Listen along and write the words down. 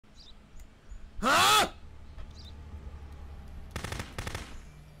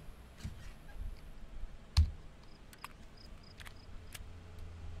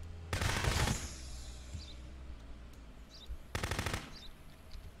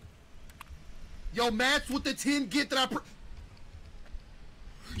Yo, Matt's with the 10 get that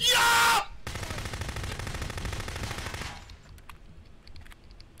Yeah!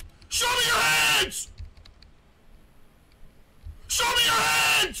 Show me your hands! Show me your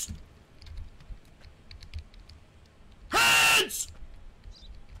hands! Hands!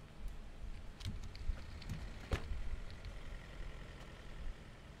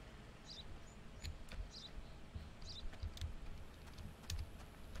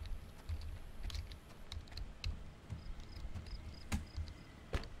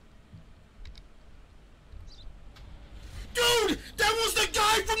 Dude, that was the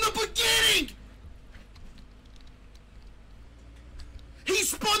guy from the beginning! He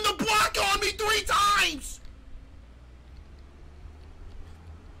spun the block on me 3 times!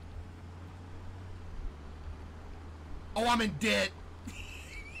 Oh, I'm in debt.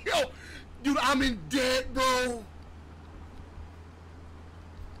 Yo, dude, I'm in debt, bro.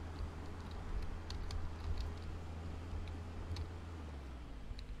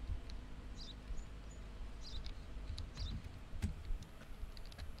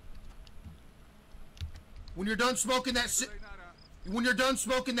 When you're done smoking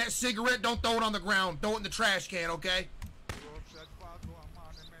that cigarette, don't throw it on the ground. Throw it in the trash can, okay?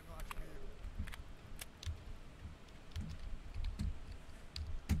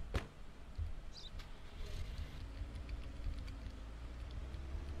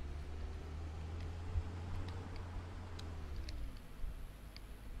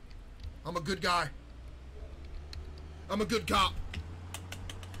 I'm a good guy. I'm a good cop.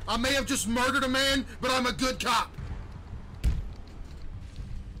 I may have just murdered a man, but I'm a good cop.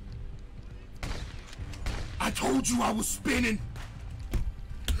 I told you I was spinning.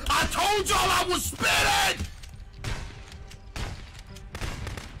 I told y'all I was spinning!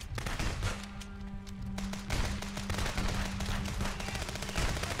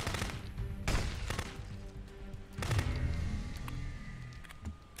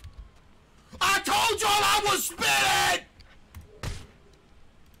 I told y'all I was spinning!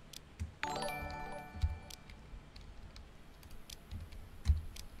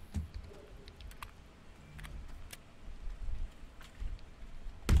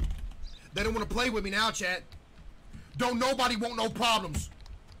 They don't want to play with me now, chat. Don't nobody want no problems.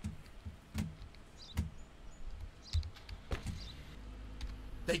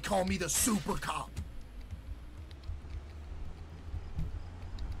 They call me the super cop.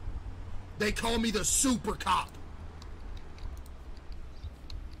 They call me the super cop.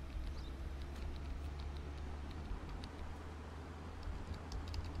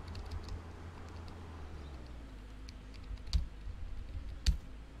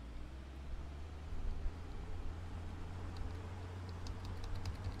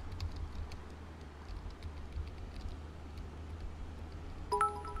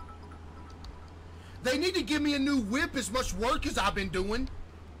 They need to give me a new whip as much work as I've been doing.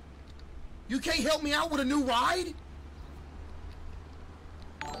 You can't help me out with a new ride?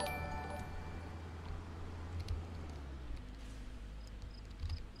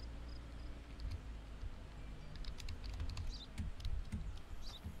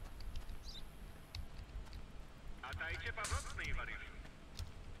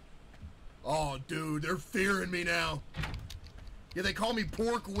 Oh, dude, they're fearing me now. Yeah, they call me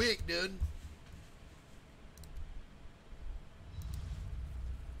Pork Wick, dude.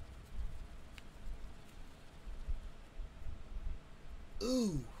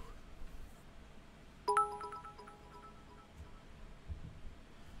 Ooh.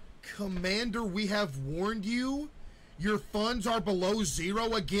 Commander, we have warned you. Your funds are below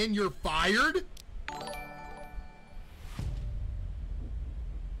 0 again. You're fired?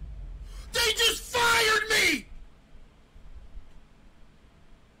 They just fired me!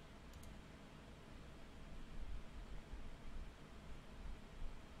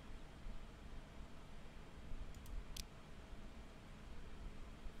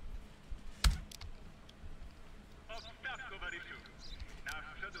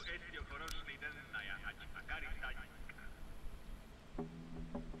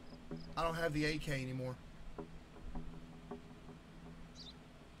 I don't have the AK anymore.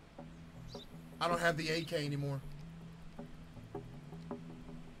 I don't have the AK anymore.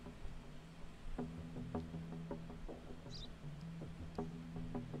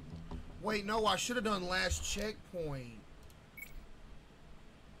 Wait, no, I should have done last checkpoint.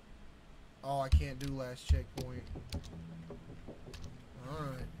 Oh, I can't do last checkpoint.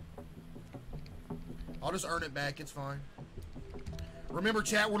 Alright. I'll just earn it back, it's fine. Remember,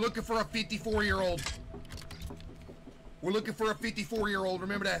 chat, we're looking for a 54-year-old. We're looking for a 54-year-old,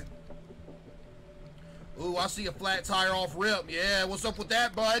 remember that. Ooh, I see a flat tire off rip. Yeah, what's up with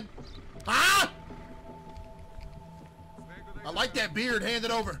that, bud? Huh? I like that beard. Hand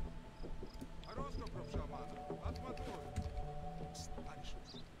it over.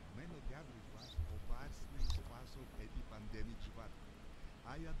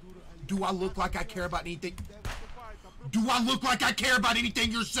 Do I look like I care about anything? Do I look like I care about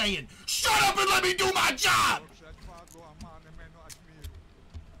anything you're saying? Shut up and let me do my job!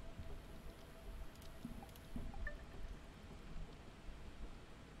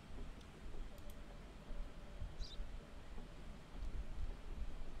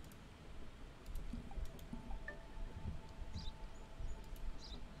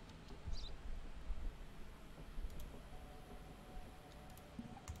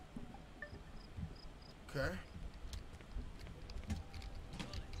 Okay.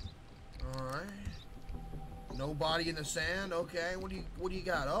 Alright. Nobody in the sand. Okay, what do you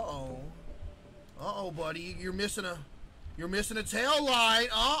got? Uh-oh. Uh-oh, buddy. You're missing a tail light.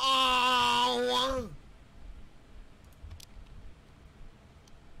 Uh-oh.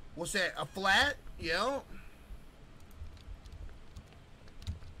 What's that? A flat? Yeah.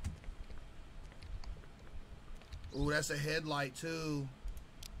 Ooh, that's a headlight too.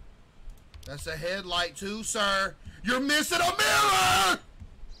 That's a headlight too, sir. You're missing a mirror!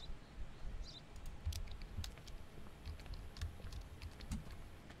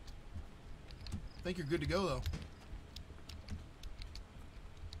 I think you're good to go, though.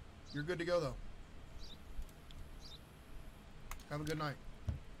 You're good to go, though. Have a good night.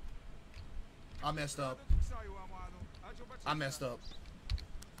 I messed up. I messed up.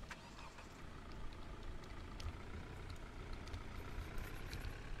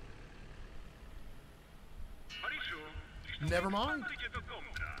 Never mind.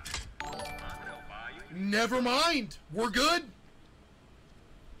 Never mind. We're good.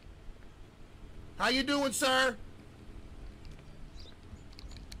 How you doing, sir?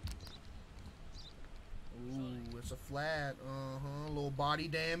 Ooh, it's a flat. Uh-huh. A little body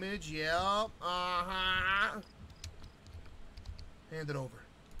damage. Yep. Uh-huh. Hand it over.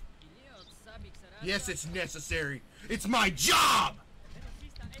 Yes, it's necessary. It's my job!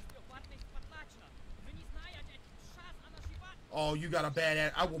 Oh, you got a bad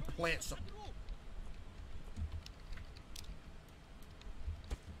ass. I will plant some.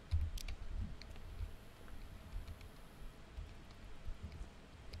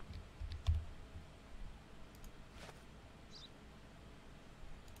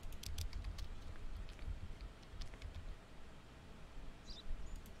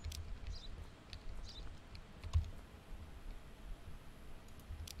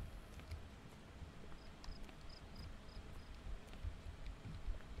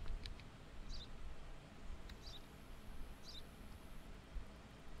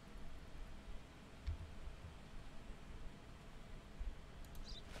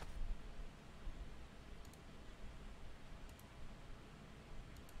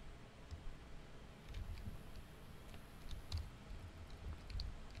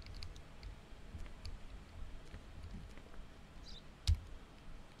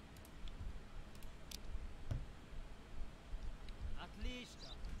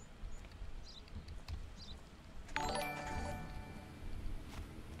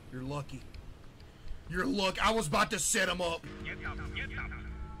 You're lucky. You're lucky. I was about to set him up.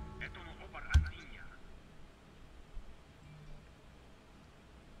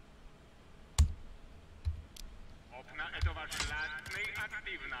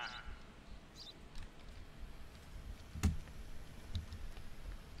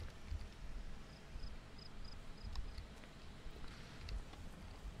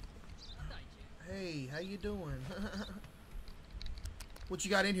 Hey, how you doing? What you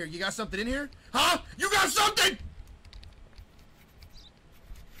got in here? You got something in here? Huh? You got something?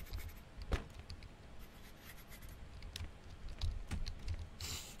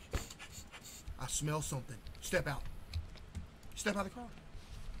 I smell something. Step out. Step out of the car.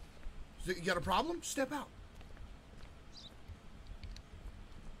 You got a problem? Step out.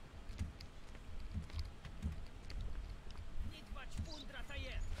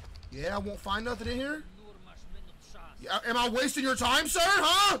 Yeah, I won't find nothing in here? Am I wasting your time, sir?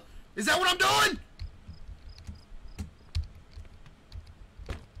 Huh? Is that what I'm doing?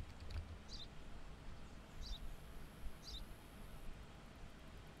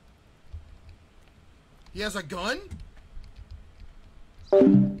 He has a gun?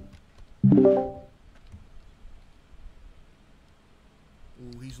 Ooh,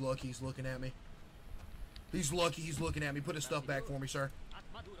 he's lucky he's looking at me. He's lucky he's looking at me. Put his stuff back for me, sir.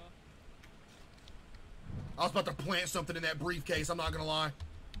 I was about to plant something in that briefcase, I'm not gonna lie.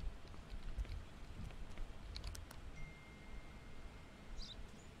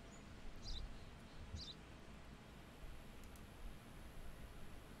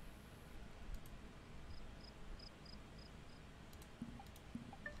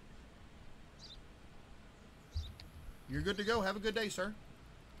 You're good to go. Have a good day, sir.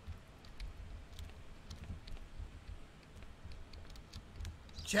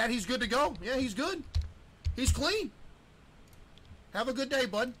 Chad, he's good to go. Yeah, he's good. He's clean. Have a good day,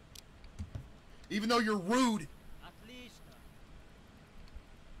 bud. Even though you're rude.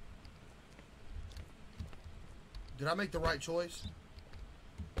 Did I make the right choice?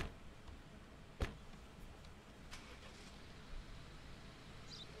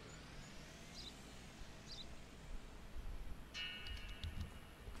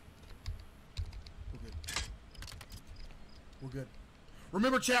 We're good.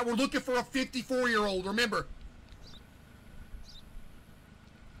 Remember, chat, we're looking for a 54-year-old. Remember.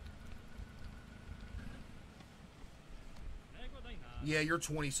 Yeah, you're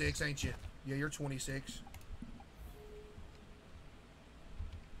 26, ain't you? Yeah, you're 26.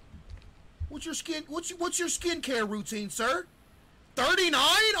 What's your skincare routine, sir? 39?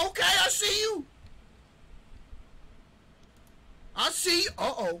 Okay, I see you. I see.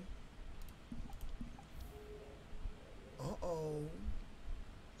 Uh-oh. Uh-oh.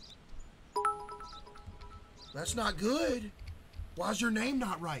 That's not good. Why's your name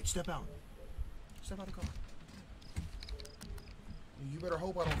not right? Step out. Step out of the car. You better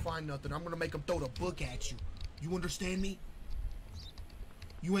hope I don't find nothing. I'm gonna make them throw the book at you. You understand me?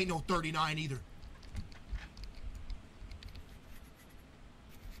 You ain't no 39 either.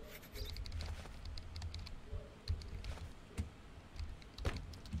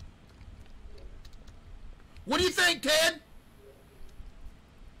 What do you think, Ted?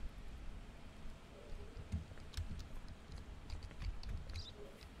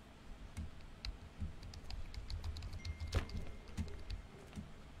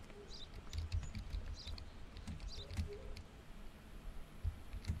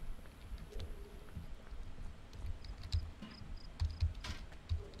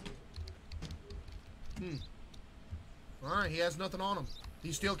 Alright, he has nothing on him.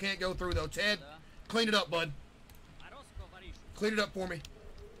 He still can't go through, though. Ted, clean it up, bud. Clean it up for me.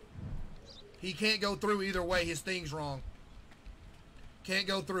 He can't go through either way. His thing's wrong. Can't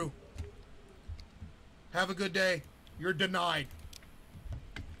go through. Have a good day. You're denied.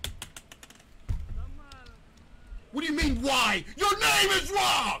 What do you mean, why? Your name is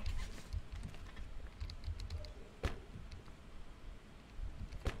wrong!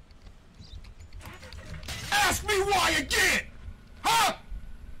 Ask me why again! Huh?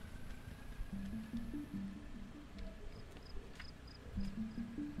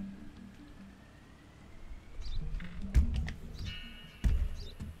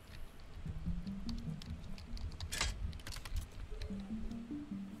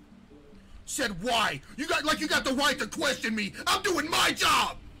 Said why? You got the right to question me. I'm doing my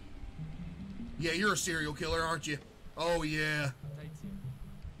job. Yeah, you're a serial killer, aren't you? Oh yeah.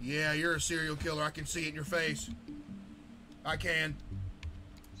 Yeah, you're a serial killer. I can see it in your face. I can.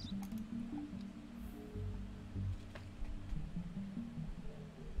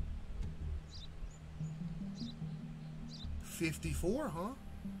 $54, huh?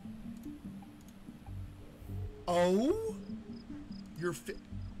 Oh? You're 50.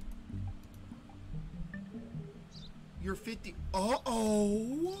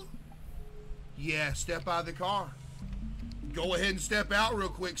 Uh-oh. Yeah, step out of the car. Go ahead and step out real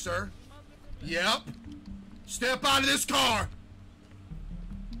quick, sir. Yep. Step out of this car.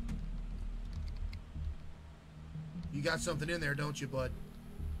 You got something in there, don't you, bud?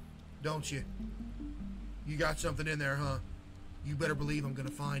 Don't you? You got something in there, huh? You better believe I'm gonna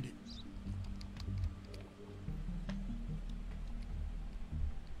find it.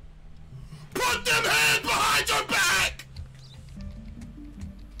 Put them hands behind your back!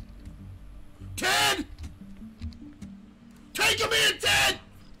 Ted! Take him in, Ted!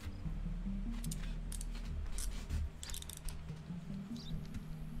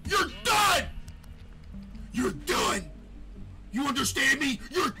 You're done! You're done! You understand me?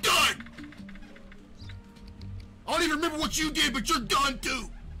 You're done! I don't even remember what you did, but you're done too!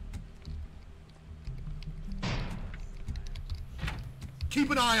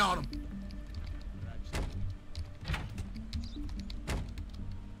 Keep an eye on him.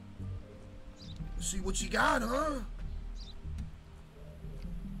 Let's see what you got, huh?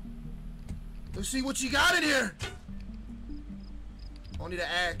 Let's see what you got in here. I need an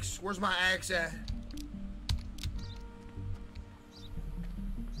axe. Where's my axe at?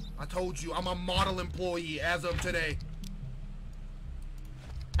 I told you, I'm a model employee as of today.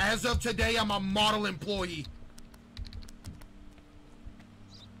 As of today, I'm a model employee.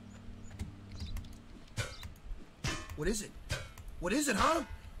 What is it? What is it, huh?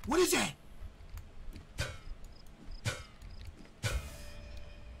 What is that?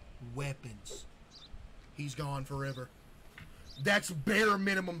 Weapons. He's gone forever. That's bare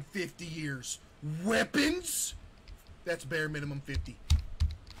minimum 50 years. Weapons? That's bare minimum 50.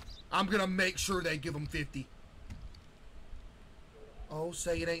 I'm gonna make sure they give them 50. Oh,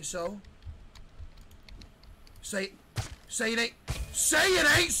 say it ain't so. Say it ain't. Say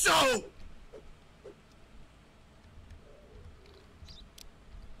it ain't so!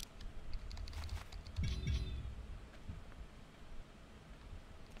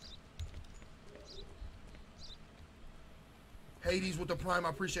 Hades with the prime, I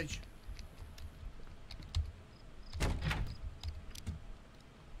appreciate you.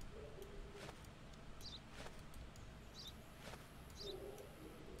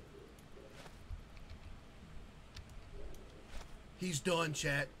 He's done,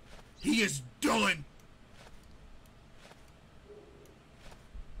 chat. He is done.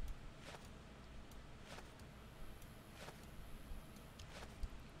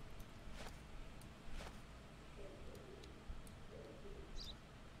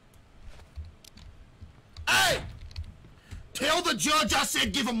 Hey! Tell the judge I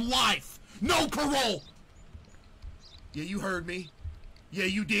said give him life. No parole. Yeah, you heard me. Yeah,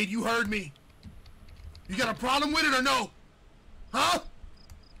 you did. You heard me. You got a problem with it or no? Huh?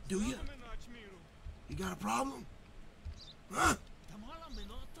 Do you? You got a problem? Huh?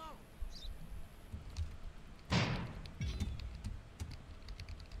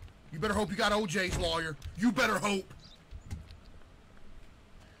 You better hope you got OJ's lawyer. You better hope.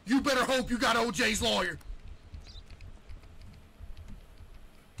 You better hope you got OJ's lawyer.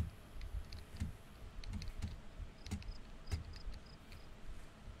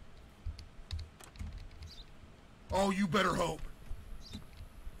 Oh, you better hope.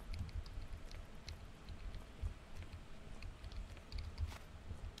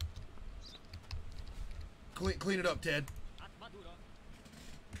 Clean it up, Ted.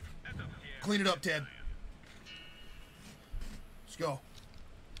 Clean it up, Ted. Let's go.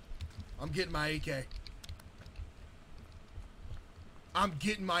 I'm getting my AK. I'm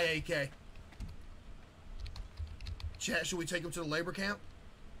getting my AK. Chat, should we take him to the labor camp?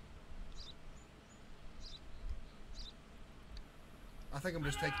 I think I'm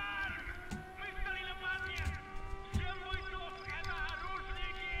just taking...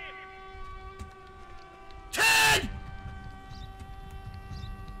 Ted!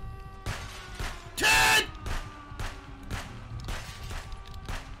 Ted!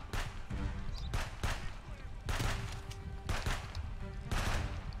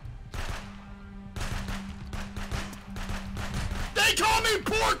 They call me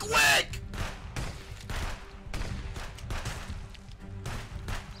Pork Wick!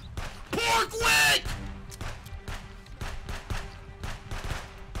 Pork Wick!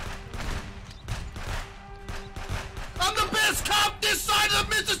 I'm the best cop this side of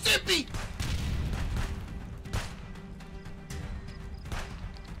the Mississippi!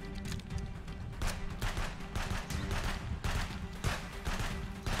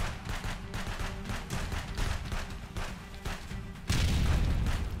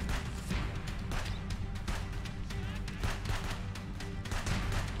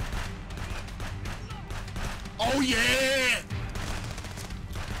 Oh yeah!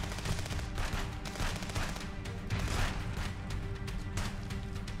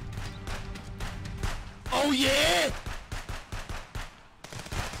 Oh yeah!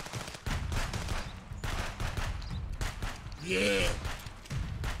 Yeah!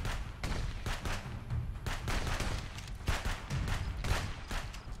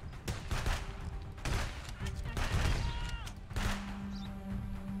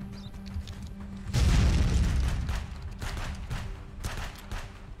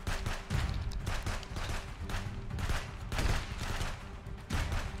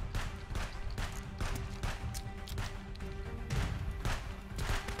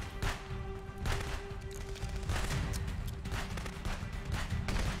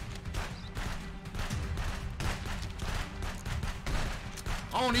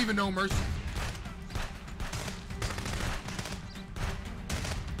 I don't even know Mercy.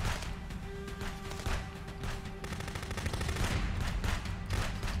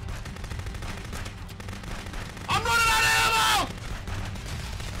 I'm running out of ammo!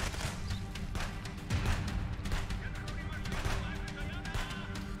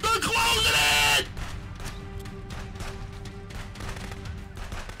 They're closing it!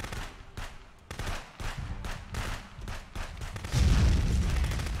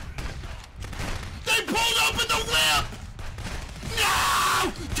 They pulled open the whip!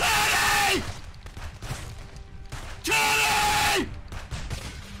 No! Teddy! Teddy!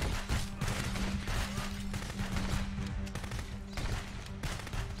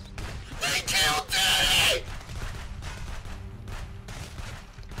 They killed Teddy!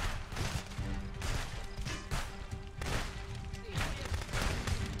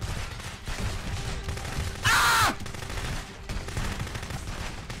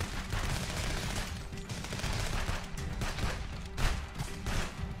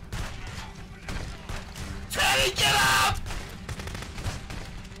 Teddy, get up!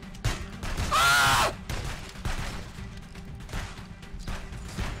 Ah!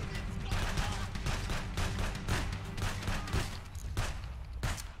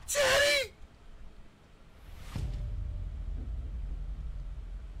 Teddy!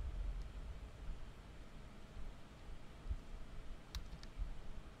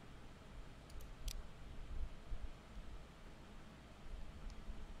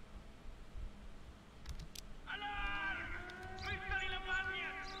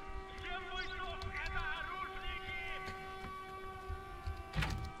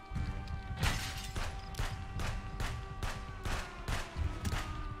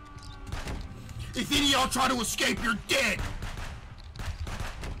 If any of y'all try to escape, you're dead!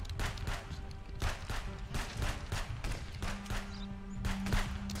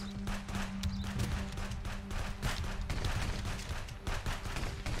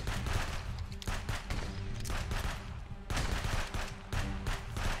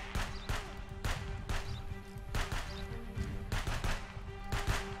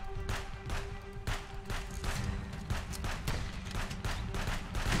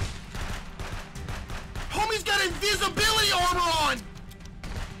 Homie's got invisibility armor on!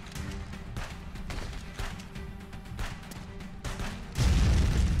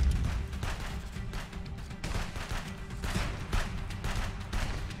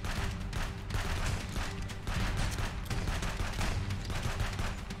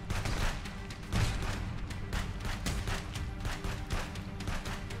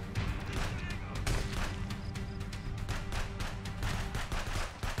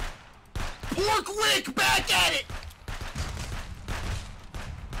 Pork Rick, back at it!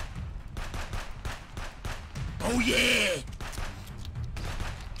 Oh yeah!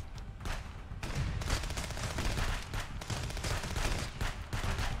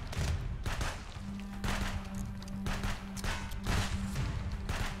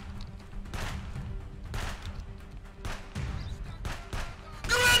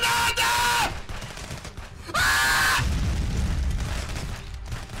 Grenada! Ah!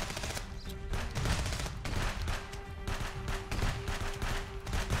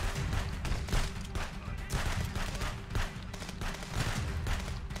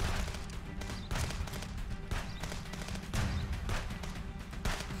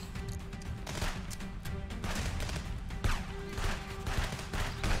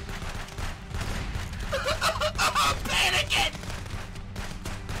 I'm panicking!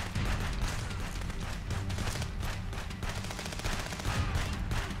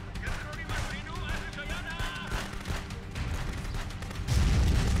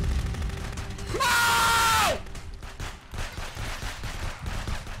 Oh!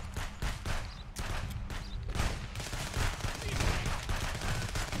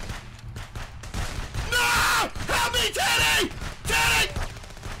 No! Help me, Teddy! Teddy!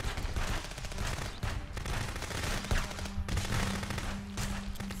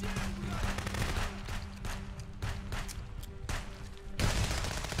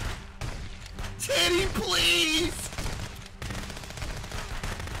 Teddy, please!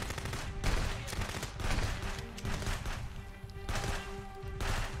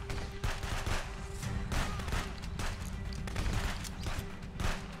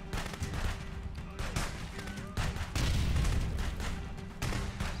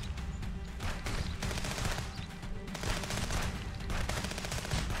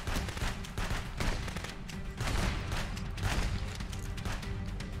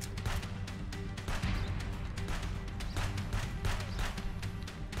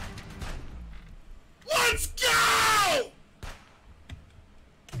 Let's go!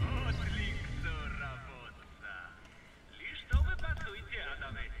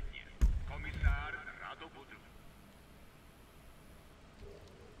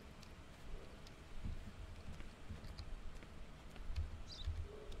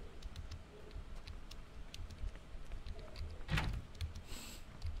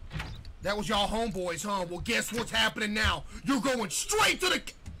 That was y'all homeboys, huh? Well, guess what's happening now? You're going straight to the...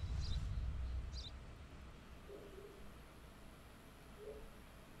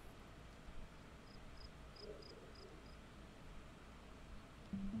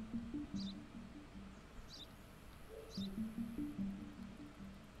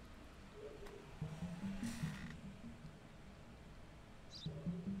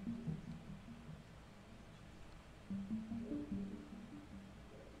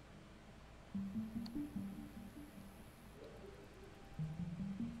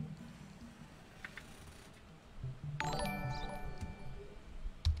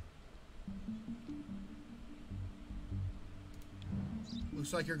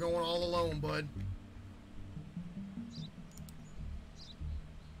 Looks like you're going all alone, bud.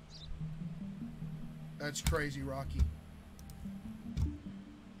 That's crazy, Rocky.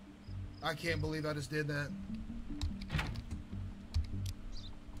 I can't believe I just did that.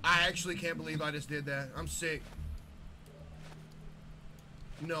 I actually can't believe I just did that. I'm sick.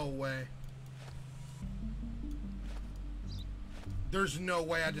 No way. There's no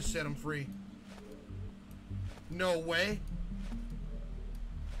way I just set him free. No way.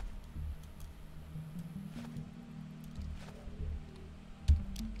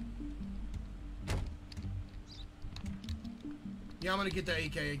 Yeah, I'm gonna get the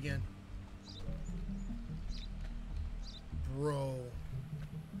AK again. Bro.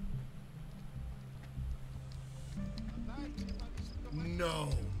 No,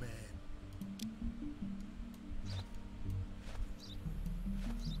 man.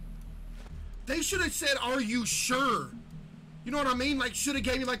 They should have said, "Are you sure?" You know what I mean? Like, should have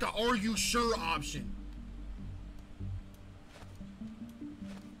gave me like a "Are you sure?" option.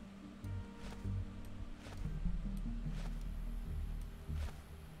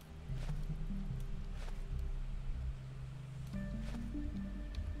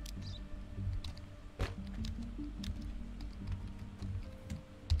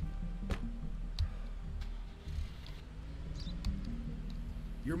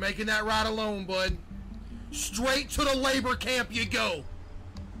 You're making that ride alone, bud. Straight to the labor camp you go.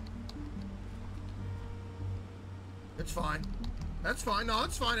 It's fine. That's fine. No,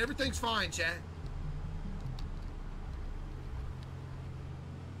 it's fine. Everything's fine, chat.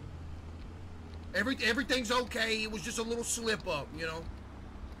 Everything's okay. It was just a little slip up, you know.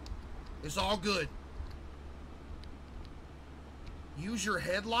 It's all good. Use your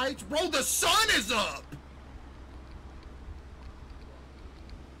headlights? Bro, the sun is up!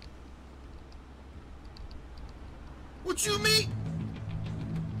 What you mean?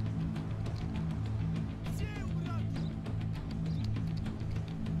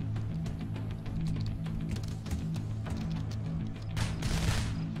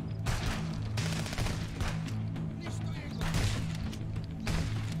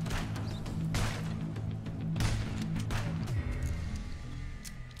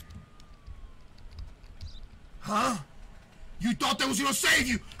 Huh? You thought that was gonna save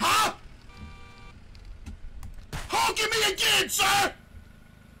you, huh? Honk at me again, sir!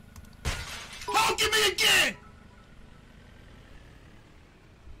 Honk at me again!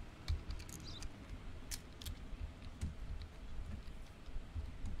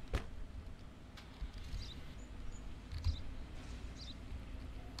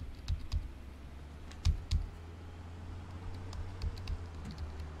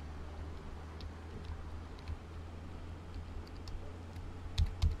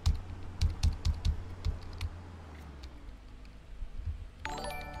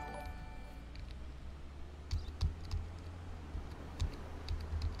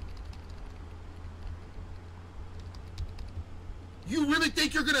 You really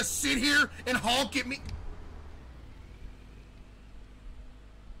think you're gonna sit here and honk at me?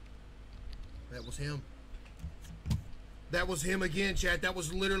 That was him. That was him again, chat. That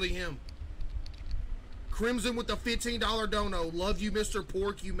was literally him. Crimson with the $15 dono. Love you, Mr.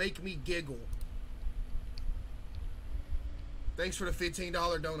 Pork. You make me giggle. Thanks for the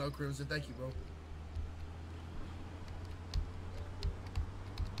 $15 dono, Crimson. Thank you, bro.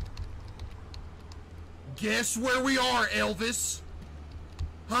 Guess where we are, Elvis?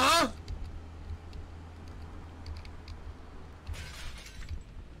 Huh?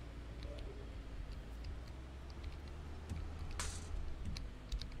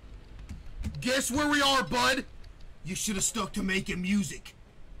 Guess where we are, bud? You should have stuck to making music.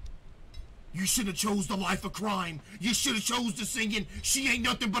 You should have chose the life of crime. You should have chose the singing, "She ain't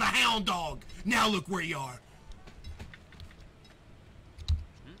nothing but a hound dog." Now look where you are.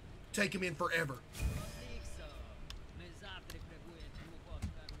 Take him in forever.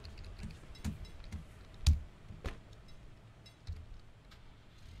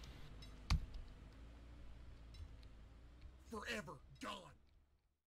 Forever gone.